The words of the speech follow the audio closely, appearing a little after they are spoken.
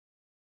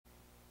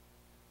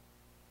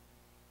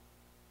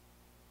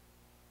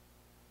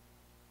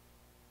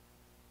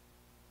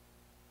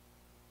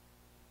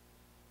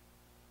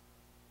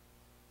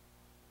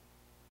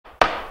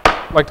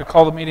I'd like to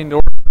call the meeting to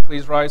order.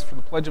 Please rise for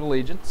the Pledge of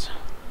Allegiance.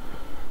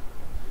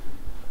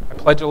 I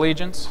pledge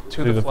allegiance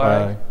to the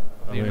flag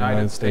of the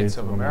United States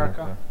of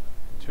America,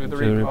 to the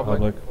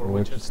republic for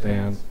which it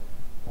stands,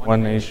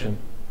 one nation,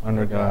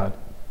 under God,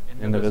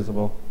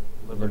 indivisible,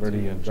 with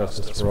liberty and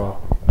justice for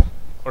all.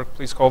 Clerk,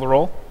 please call the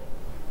roll.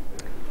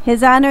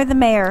 His Honor the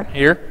Mayor.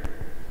 Here.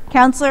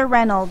 Councillor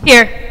Reynolds.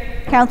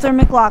 Here. Councillor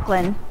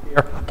McLaughlin.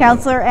 Here.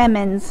 Councillor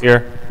Emmons.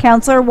 Here.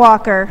 Councillor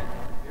Walker.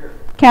 Here.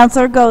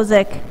 Councillor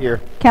Gozick. Here.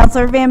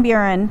 Councillor Van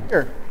Buren.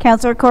 Here.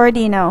 Councillor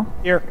Corradino.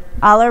 Here.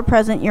 All are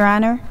present, Your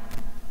Honor.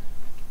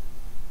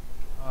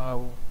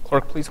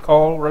 Clerk, please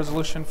call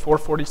Resolution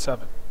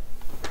 447.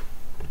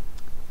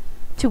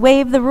 To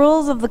waive the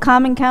rules of the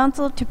Common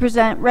Council to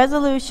present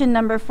Resolution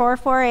number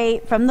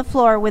 448 from the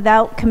floor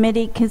without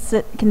committee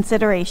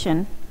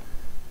consideration.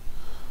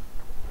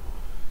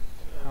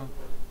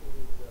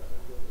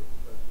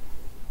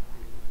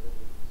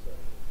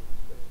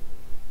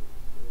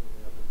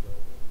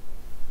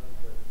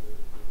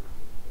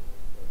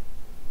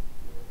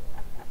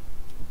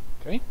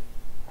 Okay.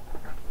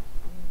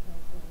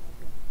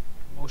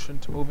 Motion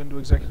to move into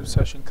executive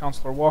session.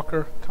 Councillor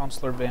Walker,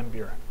 Councillor Van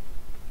Buren.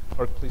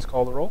 Clerk, please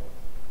call the roll.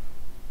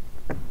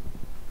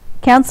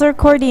 Councillor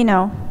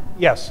Corradino.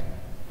 Yes.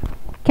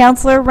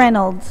 Councillor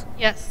Reynolds.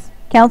 Yes.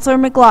 Councillor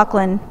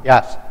McLaughlin.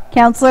 Yes.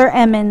 Councillor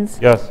Emmons.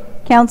 Yes.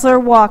 Councillor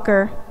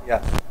Walker.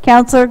 Yes.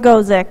 Councillor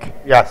Gozick.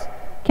 Yes.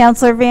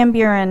 Councillor Van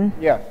Buren.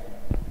 Yes.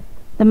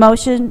 The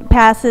motion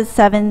passes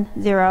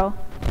 7-0.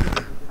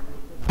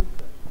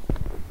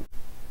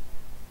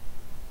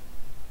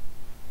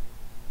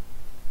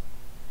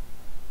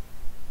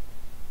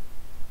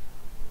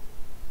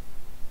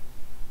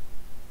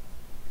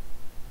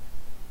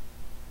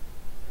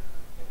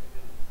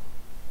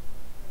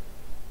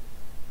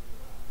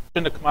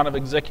 To come out of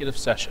executive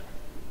session.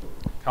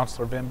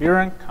 Councillor Van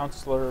Buren,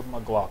 Councillor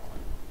McLaughlin.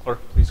 Clerk,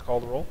 please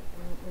call the roll.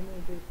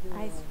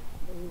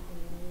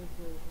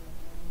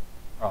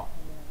 Oh,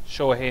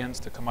 show of hands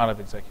to come out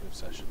of executive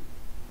session.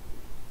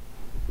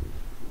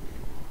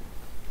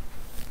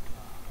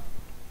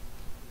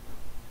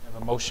 I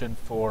have a motion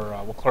for,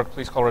 will clerk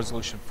please call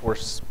resolution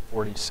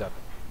 447.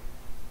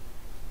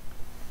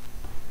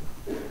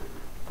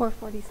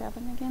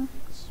 447 again?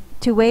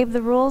 To waive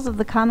the rules of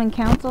the Common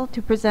Council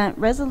to present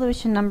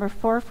Resolution number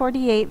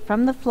 448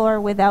 from the floor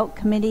without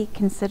committee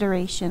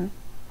consideration.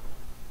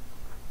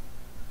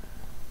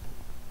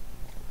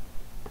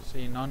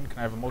 Seeing none, can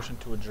I have a motion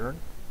to adjourn?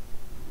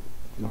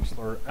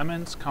 Councillor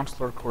Emmons,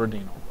 Councillor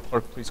Corradino.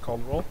 Clerk, please call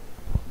the roll.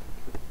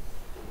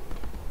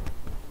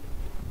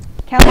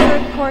 Councillor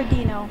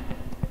Corradino.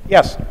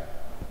 Yes.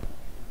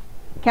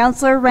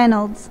 Councillor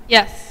Reynolds.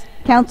 Yes.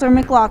 Councillor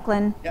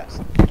McLaughlin. Yes.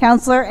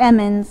 Councillor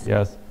Emmons.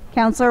 Yes.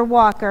 Councillor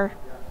Walker.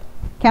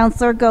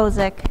 Councillor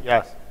Gozick.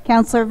 Yes.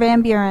 Councillor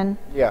Van Buren.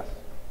 Yes.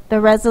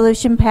 The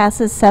resolution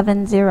passes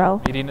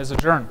 7-0. Meeting is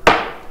adjourned.